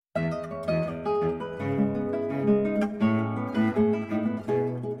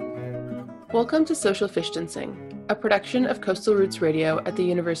Welcome to Social Fishtancing, a production of Coastal Roots Radio at the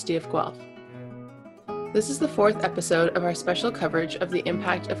University of Guelph. This is the fourth episode of our special coverage of the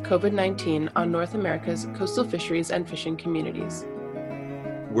impact of COVID-19 on North America's coastal fisheries and fishing communities.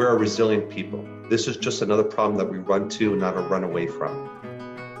 We're a resilient people. This is just another problem that we run to, not a run away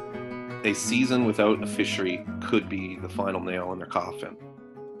from. A season without a fishery could be the final nail in their coffin.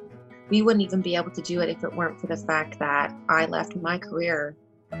 We wouldn't even be able to do it if it weren't for the fact that I left my career.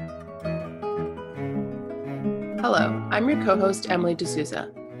 Hello, I'm your co-host, Emily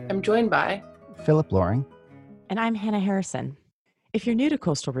D'Souza. I'm joined by Philip Loring. And I'm Hannah Harrison. If you're new to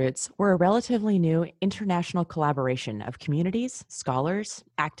Coastal Roots, we're a relatively new international collaboration of communities, scholars,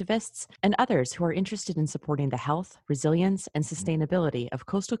 activists, and others who are interested in supporting the health, resilience, and sustainability of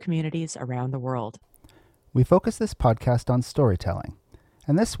coastal communities around the world. We focus this podcast on storytelling,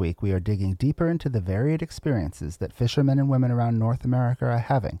 and this week we are digging deeper into the varied experiences that fishermen and women around North America are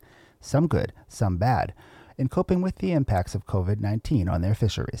having, some good, some bad, in coping with the impacts of COVID-19 on their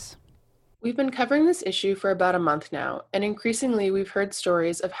fisheries. We've been covering this issue for about a month now, and increasingly we've heard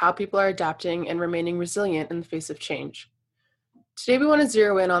stories of how people are adapting and remaining resilient in the face of change. Today we want to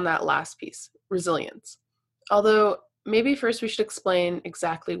zero in on that last piece, resilience. Although, maybe first we should explain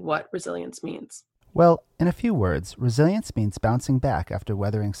exactly what resilience means. Well, in a few words, resilience means bouncing back after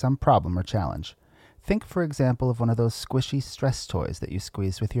weathering some problem or challenge. Think, for example, of one of those squishy stress toys that you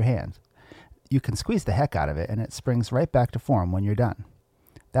squeeze with your hand. You can squeeze the heck out of it and it springs right back to form when you're done.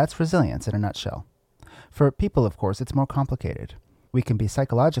 That's resilience in a nutshell. For people, of course, it's more complicated. We can be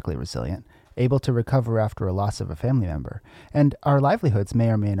psychologically resilient, able to recover after a loss of a family member, and our livelihoods may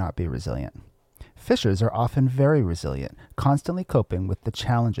or may not be resilient. Fishers are often very resilient, constantly coping with the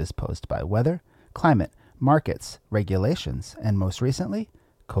challenges posed by weather, climate, markets, regulations, and most recently,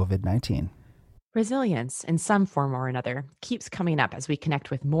 COVID-19. Resilience, in some form or another, keeps coming up as we connect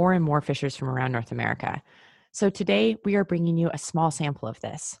with more and more fishers from around North America. So today, we are bringing you a small sample of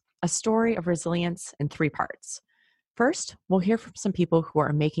this, a story of resilience in 3 parts. First, we'll hear from some people who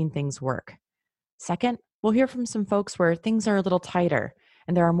are making things work. Second, we'll hear from some folks where things are a little tighter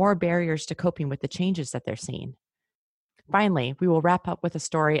and there are more barriers to coping with the changes that they're seeing. Finally, we will wrap up with a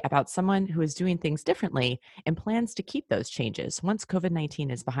story about someone who is doing things differently and plans to keep those changes once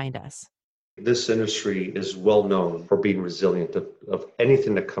COVID-19 is behind us. This industry is well known for being resilient of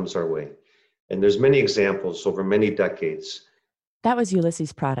anything that comes our way. And there's many examples over many decades. That was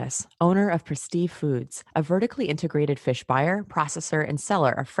Ulysses Pradas, owner of Prestige Foods, a vertically integrated fish buyer, processor, and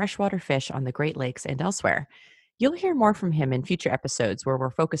seller of freshwater fish on the Great Lakes and elsewhere. You'll hear more from him in future episodes where we're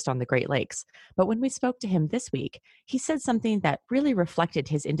focused on the Great Lakes. But when we spoke to him this week, he said something that really reflected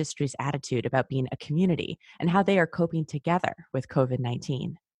his industry's attitude about being a community and how they are coping together with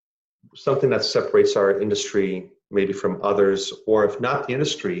COVID-19. Something that separates our industry maybe from others, or if not the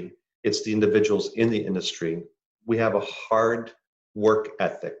industry, it's the individuals in the industry. We have a hard work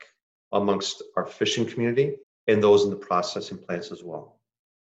ethic amongst our fishing community and those in the processing plants as well.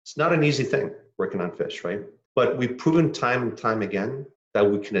 It's not an easy thing working on fish, right? But we've proven time and time again that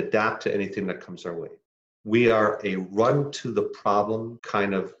we can adapt to anything that comes our way. We are a run to the problem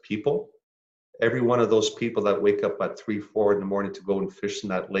kind of people. Every one of those people that wake up at 3, 4 in the morning to go and fish in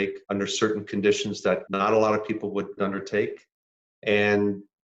that lake under certain conditions that not a lot of people would undertake. And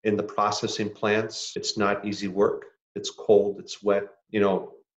in the processing plants, it's not easy work. It's cold, it's wet.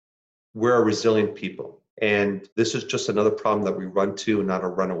 We're a resilient people. And this is just another problem that we run to and not a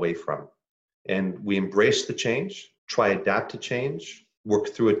run away from. And we embrace the change, try adapt to change, work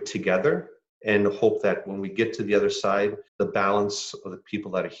through it together, and hope that when we get to the other side, the balance of the people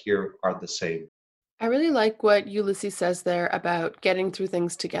that are here are the same. I really like what Ulysses says there about getting through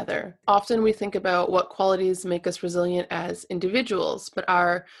things together. Often we think about what qualities make us resilient as individuals, but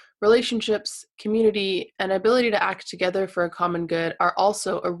our relationships, community, and ability to act together for a common good are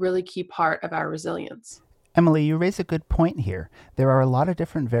also a really key part of our resilience. Emily, you raise a good point here. There are a lot of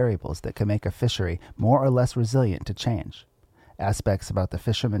different variables that can make a fishery more or less resilient to change. Aspects about the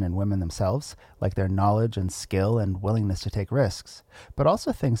fishermen and women themselves, like their knowledge and skill and willingness to take risks, but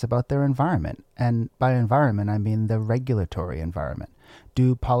also things about their environment. And by environment, I mean the regulatory environment.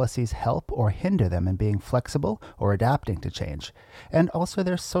 Do policies help or hinder them in being flexible or adapting to change? And also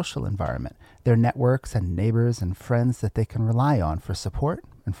their social environment, their networks and neighbors and friends that they can rely on for support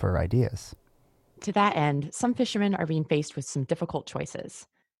and for ideas. To that end, some fishermen are being faced with some difficult choices.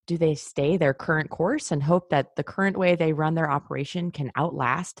 Do they stay their current course and hope that the current way they run their operation can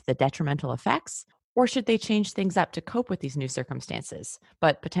outlast the detrimental effects? Or should they change things up to cope with these new circumstances,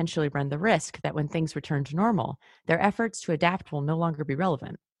 but potentially run the risk that when things return to normal, their efforts to adapt will no longer be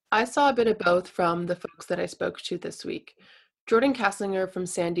relevant? I saw a bit of both from the folks that I spoke to this week. Jordan Kasslinger from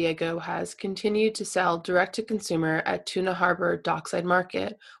San Diego has continued to sell direct to consumer at Tuna Harbor Dockside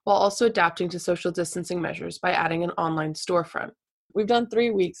Market while also adapting to social distancing measures by adding an online storefront. We've done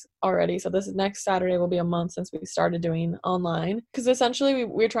 3 weeks already, so this next Saturday will be a month since we started doing online. Because essentially,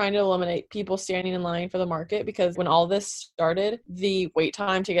 we're trying to eliminate people standing in line for the market, because when all this started, the wait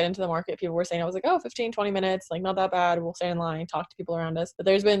time to get into the market, people were saying, I was like, 15, 20 minutes, like not that bad, we'll stand in line, talk to people around us. But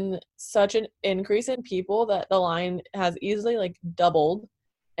there's been such an increase in people that the line has easily like doubled.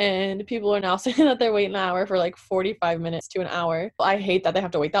 And people are now saying that they're waiting an hour for like 45 minutes to an hour. I hate that they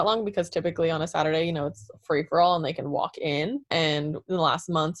have to wait that long, because typically on a Saturday, it's free for all and they can walk in. And in the last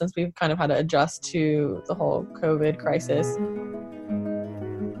month, since we've kind of had to adjust to the whole COVID crisis,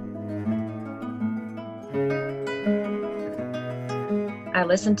 I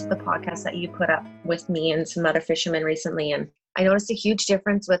listened to the podcast that you put up with me and some other fishermen recently, and I noticed a huge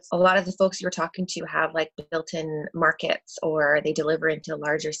difference with a lot of the folks you were talking to have like built-in markets, or they deliver into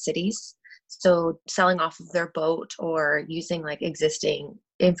larger cities. So selling off of their boat or using like existing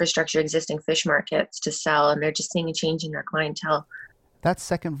infrastructure, existing fish markets to sell, and they're just seeing a change in their clientele. That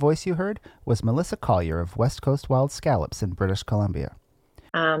second voice you heard was Melissa Collier of West Coast Wild Scallops in British Columbia.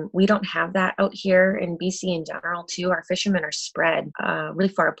 We don't have that out here in BC in general, too. Our fishermen are spread really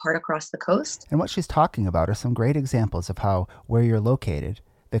far apart across the coast. And what she's talking about are some great examples of how where you're located,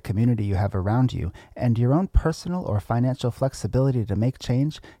 the community you have around you, and your own personal or financial flexibility to make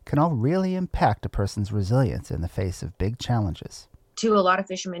change can all really impact a person's resilience in the face of big challenges. Too, a lot of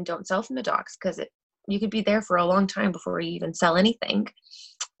fishermen don't sell from the docks because you could be there for a long time before you even sell anything.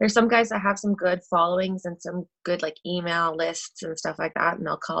 There's some guys that have some good followings and some good like email lists and stuff like that, and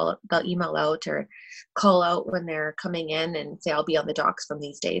they'll email out or call out when they're coming in and say, I'll be on the docks from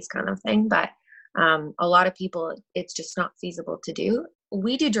these days, kind of thing. But a lot of people, it's just not feasible to do.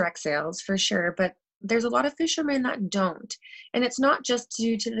 We do direct sales for sure, but there's a lot of fishermen that don't. And it's not just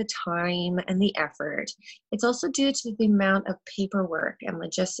due to the time and the effort. It's also due to the amount of paperwork and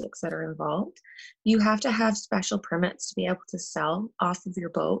logistics that are involved. You have to have special permits to be able to sell off of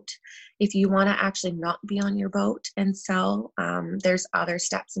your boat. If you want to actually not be on your boat and sell, there's other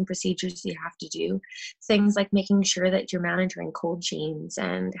steps and procedures you have to do. Things like making sure that you're monitoring cold chains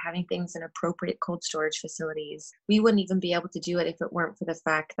and having things in appropriate cold storage facilities. We wouldn't even be able to do it if it weren't for the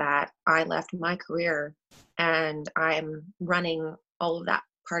fact that I left my career and I'm running all of that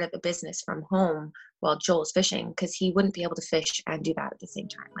part of the business from home while Joel's fishing, because he wouldn't be able to fish and do that at the same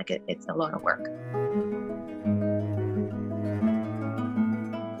time. Like it's a lot of work.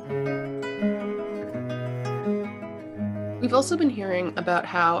 We've also been hearing about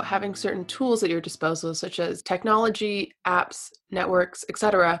how having certain tools at your disposal, such as technology, apps, networks,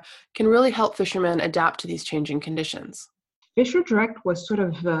 etc., can really help fishermen adapt to these changing conditions. Fisher Direct was sort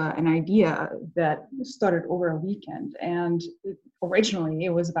of an idea that started over a weekend. And originally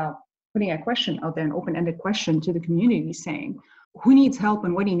it was about putting a question out there, an open-ended question to the community saying, who needs help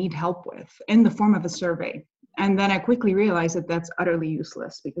and what do you need help with, in the form of a survey. And then I quickly realized that that's utterly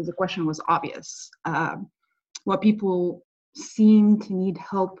useless because the question was obvious. What people seem to need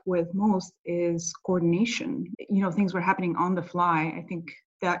help with most is coordination. Things were happening on the fly. I think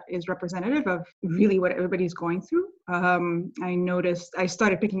that is representative of really what everybody's going through. I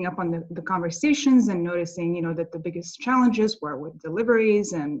started picking up on the conversations and noticing, that the biggest challenges were with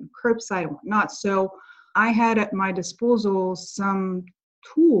deliveries and curbside and whatnot. So I had at my disposal some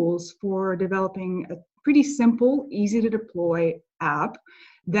tools for developing a pretty simple, easy to deploy app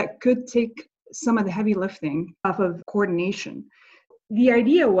that could take some of the heavy lifting off of coordination. The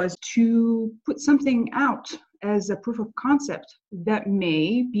idea was to put something out as a proof of concept that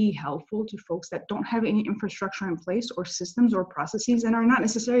may be helpful to folks that don't have any infrastructure in place or systems or processes and are not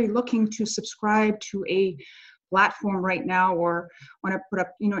necessarily looking to subscribe to a platform right now or want to put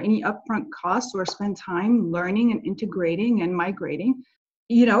up, any upfront costs or spend time learning and integrating and migrating.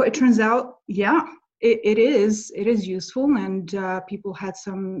 It turns out, it is useful, and people had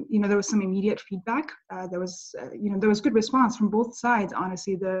some, there was some immediate feedback. There was good response from both sides.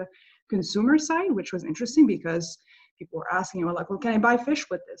 Honestly, the consumer side, which was interesting because people were asking, well, can I buy fish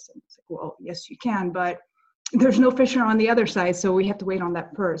with this? And it's like, well, yes, you can, but there's no fisher on the other side, so we have to wait on that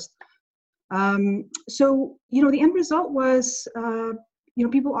first. So the end result was,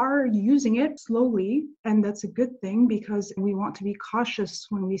 people are using it slowly, and that's a good thing because we want to be cautious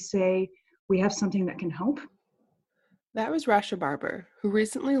when we say we have something that can help. That was Rasha Barber, who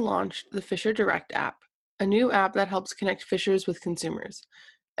recently launched the Fisher Direct app, a new app that helps connect fishers with consumers.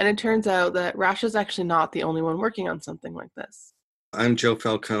 And it turns out that Rasha's actually not the only one working on something like this. I'm Joe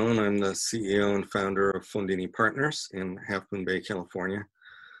Falcone. I'm the CEO and founder of Fondini Partners in Half Moon Bay, California.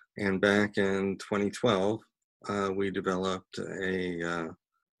 And back in 2012, we developed a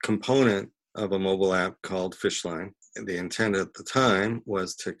component of a mobile app called Fishline. And the intent at the time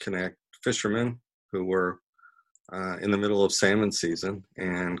was to connect fishermen who were in the middle of salmon season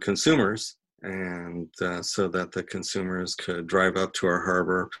and consumers, and so that the consumers could drive up to our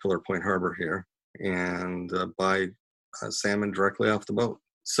harbor, Pillar Point Harbor here, and buy salmon directly off the boat.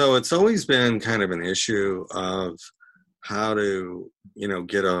 So it's always been kind of an issue of how to,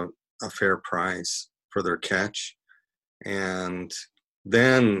 get a fair price for their catch. And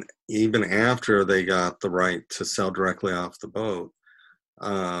then even after they got the right to sell directly off the boat,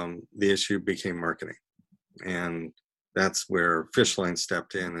 the issue became marketing. And that's where Fishline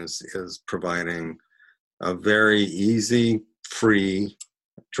stepped in, is providing a very easy, free,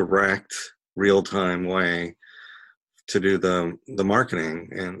 direct, real-time way to do the marketing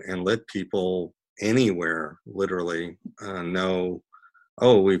and let people anywhere literally know,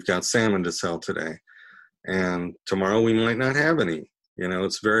 oh, we've got salmon to sell today, and tomorrow we might not have any.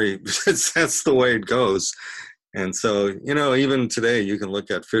 That's the way it goes. And so, even today you can look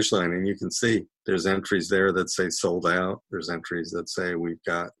at Fishline and you can see there's entries there that say sold out. There's entries that say we've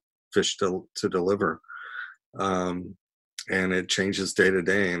got fish to deliver. And it changes day to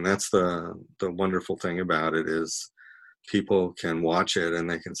day. And that's the wonderful thing about it, is people can watch it and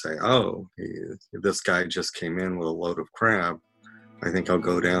they can say, oh, this guy just came in with a load of crab. I think I'll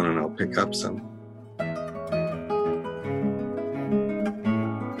go down and I'll pick up some.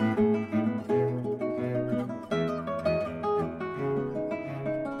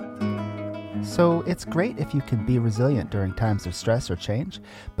 So it's great if you can be resilient during times of stress or change,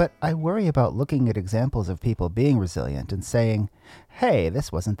 but I worry about looking at examples of people being resilient and saying, hey,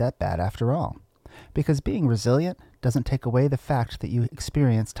 this wasn't that bad after all. Because being resilient doesn't take away the fact that you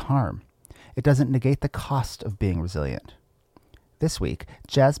experienced harm. It doesn't negate the cost of being resilient. This week,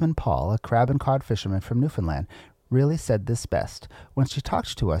 Jasmine Paul, a crab and cod fisherman from Newfoundland, really said this best when she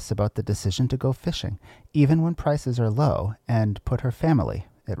talked to us about the decision to go fishing, even when prices are low, and put her family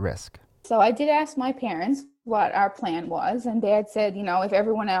at risk. So I did ask my parents what our plan was, and Dad said, if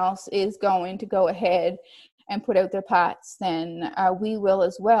everyone else is going to go ahead and put out their pots, then we will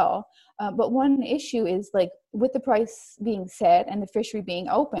as well. But one issue is, with the price being set and the fishery being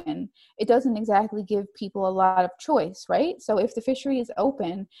open, it doesn't exactly give people a lot of choice, right? So if the fishery is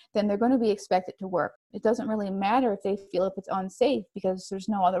open, then they're going to be expected to work. It doesn't really matter if they feel if it's unsafe, because there's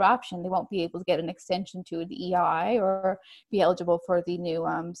no other option. They won't be able to get an extension to the EI or be eligible for the new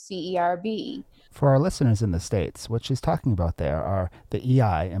CERB. For our listeners in the States, what she's talking about there are the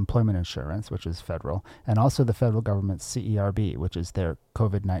EI, Employment Insurance, which is federal, and also the federal government's CERB, which is their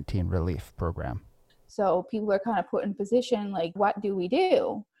COVID-19 relief program. So people are kind of put in position, what do we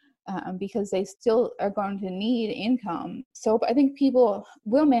do? Because they still are going to need income. So I think people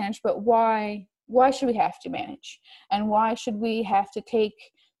will manage, but why should we have to manage? And why should we have to take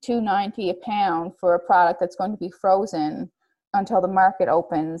 $2.90 a pound for a product that's going to be frozen until the market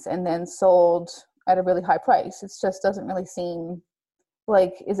opens and then sold at a really high price? It just doesn't really seem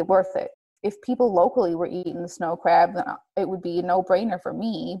like, is it worth it? If people locally were eating the snow crab, then it would be a no-brainer for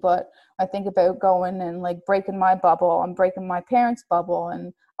me. But I think about going and breaking my bubble and breaking my parents' bubble,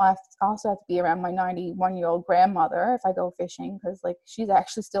 and I also have to be around my 91-year-old grandmother if I go fishing, because she's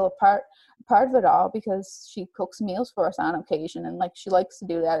actually still a part of it all, because she cooks meals for us on occasion, and she likes to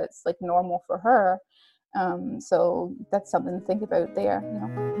do that. It's normal for her. So that's something to think about there.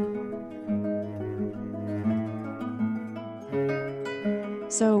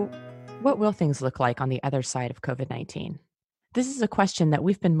 So what will things look like on the other side of COVID-19? This is a question that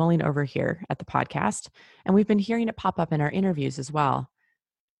we've been mulling over here at the podcast, and we've been hearing it pop up in our interviews as well.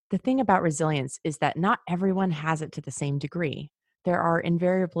 The thing about resilience is that not everyone has it to the same degree. There are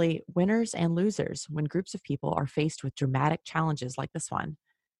invariably winners and losers when groups of people are faced with dramatic challenges like this one.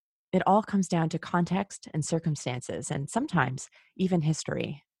 It all comes down to context and circumstances, and sometimes even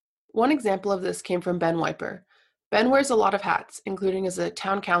history. One example of this came from Ben Wiper. Ben wears a lot of hats, including as a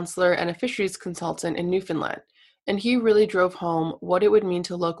town councillor and a fisheries consultant in Newfoundland, and he really drove home what it would mean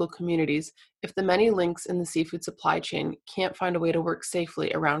to local communities if the many links in the seafood supply chain can't find a way to work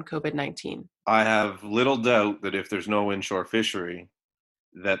safely around COVID-19. I have little doubt that if there's no inshore fishery,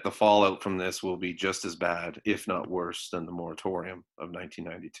 that the fallout from this will be just as bad, if not worse, than the moratorium of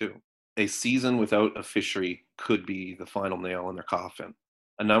 1992. A season without a fishery could be the final nail in their coffin.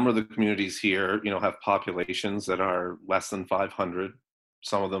 A number of the communities here, have populations that are less than 500,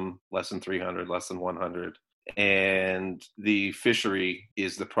 some of them less than 300, less than 100. And the fishery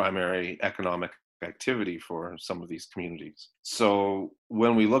is the primary economic activity for some of these communities. So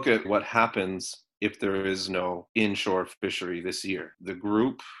when we look at what happens if there is no inshore fishery this year. The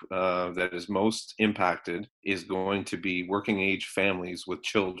group that is most impacted is going to be working age families with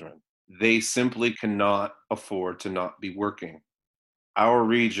children. They simply cannot afford to not be working. Our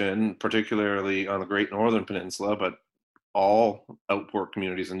region, particularly on the Great Northern Peninsula, but all outport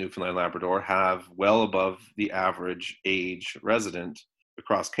communities in Newfoundland and Labrador, have well above the average age resident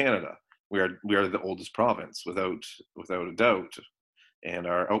across Canada. We are the oldest province, without a doubt, and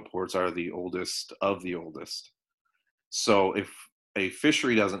our outports are the oldest of the oldest. So if a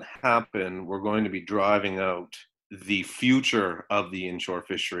fishery doesn't happen, we're going to be driving out the future of the inshore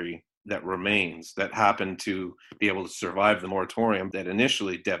fishery that remains, that happened to be able to survive the moratorium that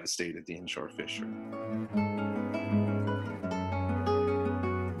initially devastated the inshore fishery.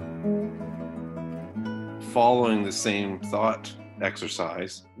 Following the same thought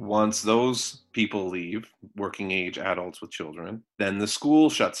exercise, once those people leave, working age adults with children, then the school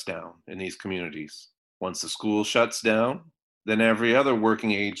shuts down in these communities. Once the school shuts down, then every other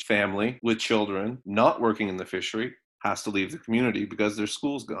working age family with children not working in the fishery has to leave the community because their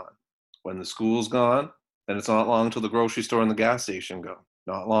school's gone. When the school's gone, then it's not long till the grocery store and the gas station go,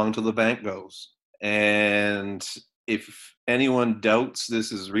 not long till the bank goes. And if anyone doubts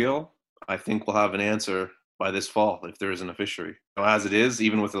this is real, I think we'll have an answer by this fall if there isn't a fishery. As it is,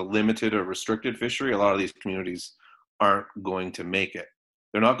 even with a limited or restricted fishery, a lot of these communities aren't going to make it.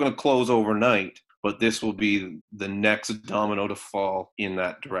 They're not going to close overnight, but this will be the next domino to fall in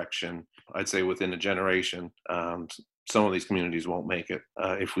that direction. I'd say within a generation, some of these communities won't make it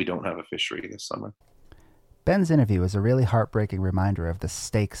if we don't have a fishery this summer. Ben's interview is a really heartbreaking reminder of the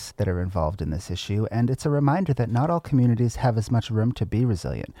stakes that are involved in this issue, and it's a reminder that not all communities have as much room to be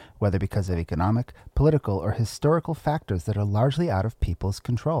resilient, whether because of economic, political, or historical factors that are largely out of people's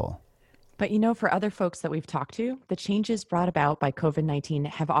control. But for other folks that we've talked to, the changes brought about by COVID-19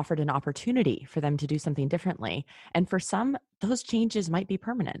 have offered an opportunity for them to do something differently. And for some, those changes might be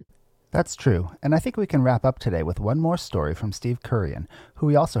permanent. That's true, and I think we can wrap up today with one more story from Steve Kurian, who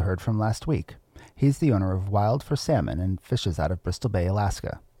we also heard from last week. He's the owner of Wild for Salmon and fishes out of Bristol Bay,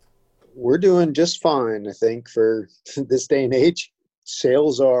 Alaska. We're doing just fine, I think, for this day and age.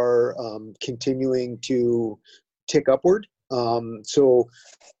 Sales are continuing to tick upward. So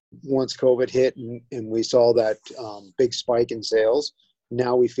once COVID hit and we saw that big spike in sales,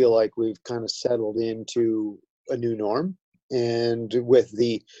 now we feel like we've kind of settled into a new norm. And with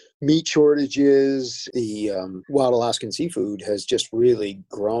the meat shortages, the wild Alaskan seafood has just really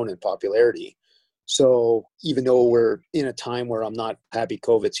grown in popularity. So even though we're in a time where I'm not happy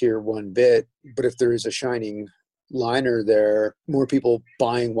COVID's here one bit, but if there is a shining liner there, more people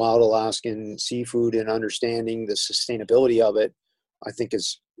buying wild Alaskan seafood and understanding the sustainability of it, I think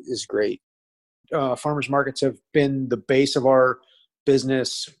is great. Farmers markets have been the base of our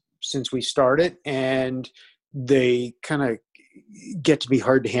business since we started, and they kind of get to be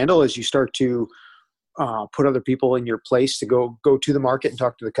hard to handle as you start to put other people in your place to go to the market and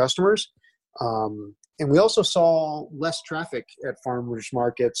talk to the customers. And we also saw less traffic at farmers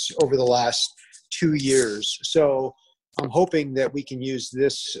markets over the last 2 years. So I'm hoping that we can use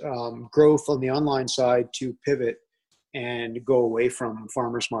this growth on the online side to pivot and go away from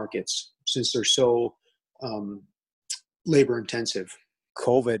farmers markets since they're so labor intensive.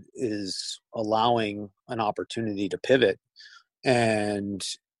 COVID is allowing an opportunity to pivot, and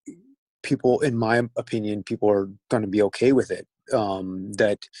people, in my opinion, people are going to be okay with it.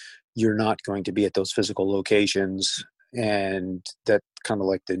 That you're not going to be at those physical locations, and that kind of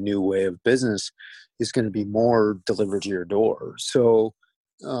like the new way of business is going to be more delivered to your door. So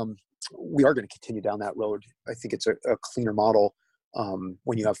we are going to continue down that road. I think it's a cleaner model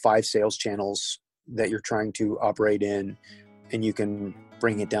when you have 5 sales channels that you're trying to operate in, and you can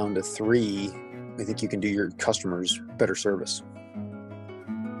bring it down to 3. I think you can do your customers better service.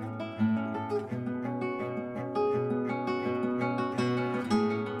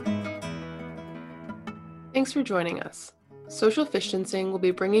 Thanks for joining us. Social Fish Distancing will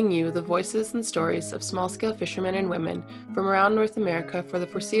be bringing you the voices and stories of small-scale fishermen and women from around North America for the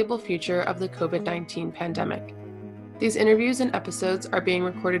foreseeable future of the COVID-19 pandemic. These interviews and episodes are being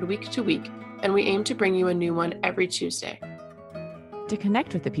recorded week to week, and we aim to bring you a new one every Tuesday. To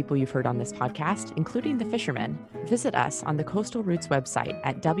connect with the people you've heard on this podcast, including the fishermen, visit us on the Coastal Roots website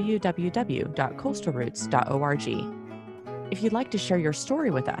at www.coastalroots.org. If you'd like to share your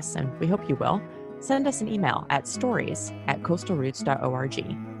story with us, and we hope you will, send us an email at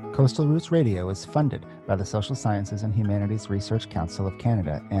stories@coastalroots.org. Coastal Roots Radio is funded by the Social Sciences and Humanities Research Council of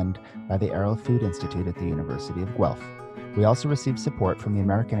Canada and by the Arrow Food Institute at the University of Guelph. We also receive support from the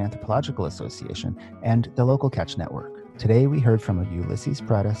American Anthropological Association and the Local Catch Network. Today we heard from Ulysses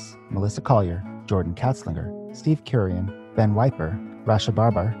Pradas, Melissa Collier, Jordan Katzlinger, Steve Curian, Ben Wiper, Rasha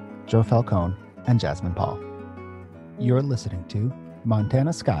Barbar, Joe Falcone, and Jasmine Paul. You're listening to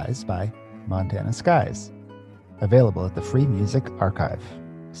Montana Skies by Montana Skies, available at the Free Music Archive.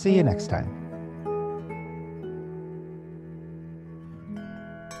 See you next time.